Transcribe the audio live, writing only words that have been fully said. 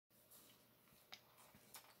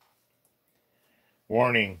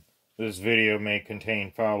Warning, this video may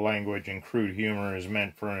contain foul language and crude humor is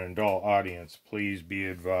meant for an adult audience. Please be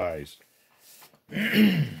advised.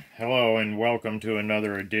 Hello and welcome to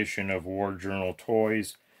another edition of War Journal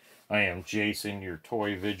Toys. I am Jason, your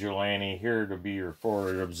toy vigilante, here to be your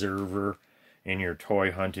forward observer in your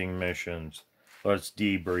toy hunting missions. Let's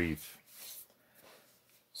debrief.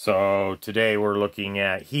 So today we're looking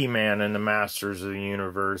at He-Man and the Masters of the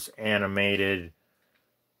Universe animated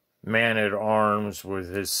Man-at-Arms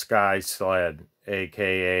with his Sky Sled,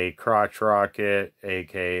 aka Crotch Rocket,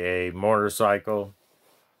 aka Motorcycle.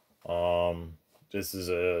 This is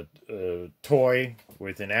a toy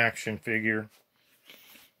with an action figure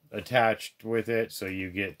attached with it, so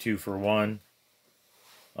you get 2 for 1.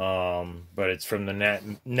 But it's from the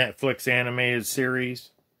Netflix animated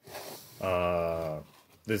series.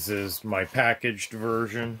 This is my packaged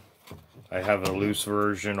version. I have a loose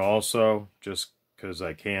version also, just because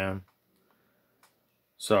I can.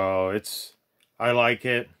 So I like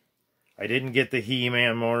it. I didn't get the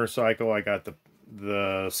He-Man motorcycle. I got the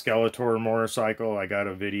Skeletor motorcycle. I got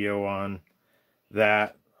a video on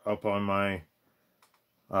that up on my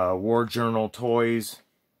War Journal Toys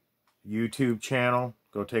YouTube channel.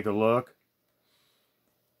 Go take a look.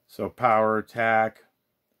 So Power Attack.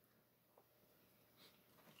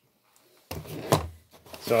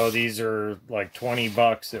 So these are like 20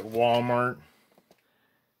 bucks at Walmart.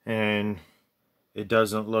 And it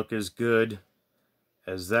doesn't look as good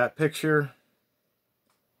as that picture.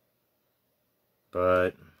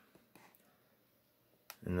 But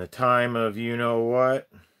in the time of you know what,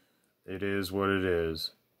 it is what it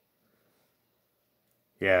is.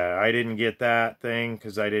 Yeah, I didn't get that thing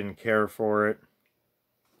because I didn't care for it.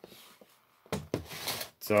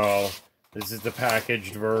 So this is the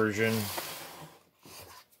packaged version.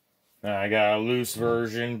 Now, I got a loose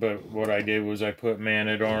version, but what I did was I put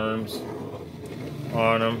Man-at-Arms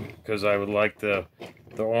on them because I would like the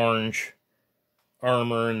orange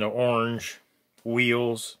armor and the orange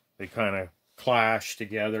wheels. They kind of clash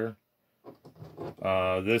together.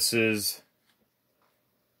 This is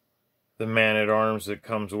the Man-at-Arms that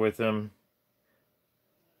comes with them.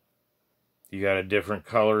 You got a different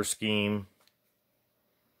color scheme.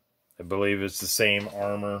 I believe it's the same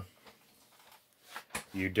armor.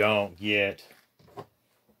 You don't get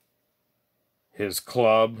his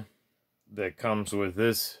club that comes with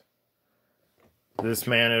this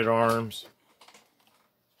Man-at-Arms.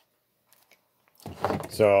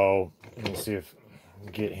 So let me see if I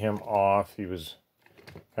can get him off. He was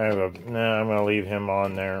kind of a I'm gonna leave him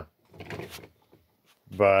on there.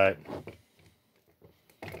 But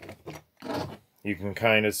you can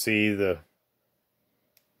kind of see the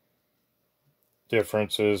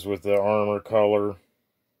differences with the armor color.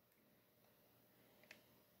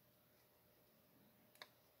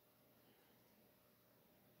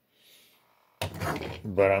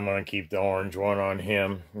 But I'm going to keep the orange one on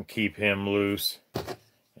him and keep him loose.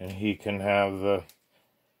 And he can have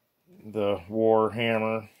the war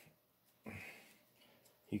hammer.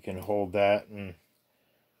 He can hold that and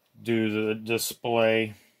do the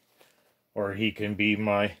display. Or he can be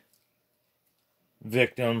my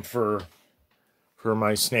victim for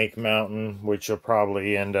my Snake Mountain, which will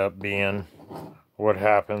probably end up being what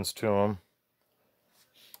happens to him.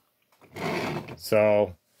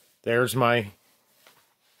 So there's my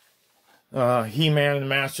He-Man and the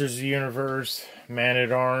Masters of the Universe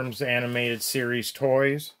Man-at-Arms animated series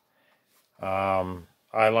toys. I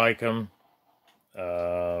like them.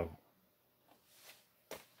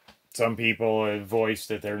 Some people have voiced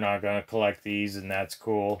that they're not going to collect these, and that's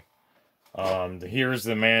cool. Here's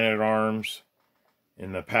the Man-at-Arms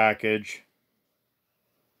in the package.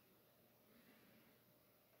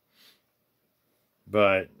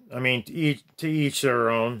 But, I mean, to each their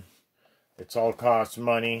own. It's all costs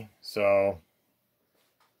money, so.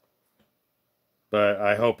 But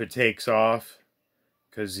I hope it takes off,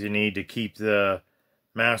 because you need to keep the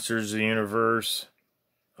Masters of the Universe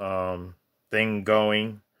thing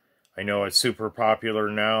going. I know it's super popular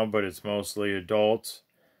now, but it's mostly adults.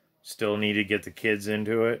 Still need to get the kids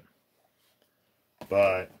into it.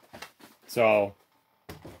 But, so,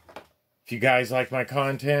 if you guys like my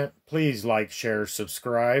content, please like, share,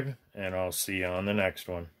 subscribe, and I'll see you on the next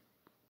one.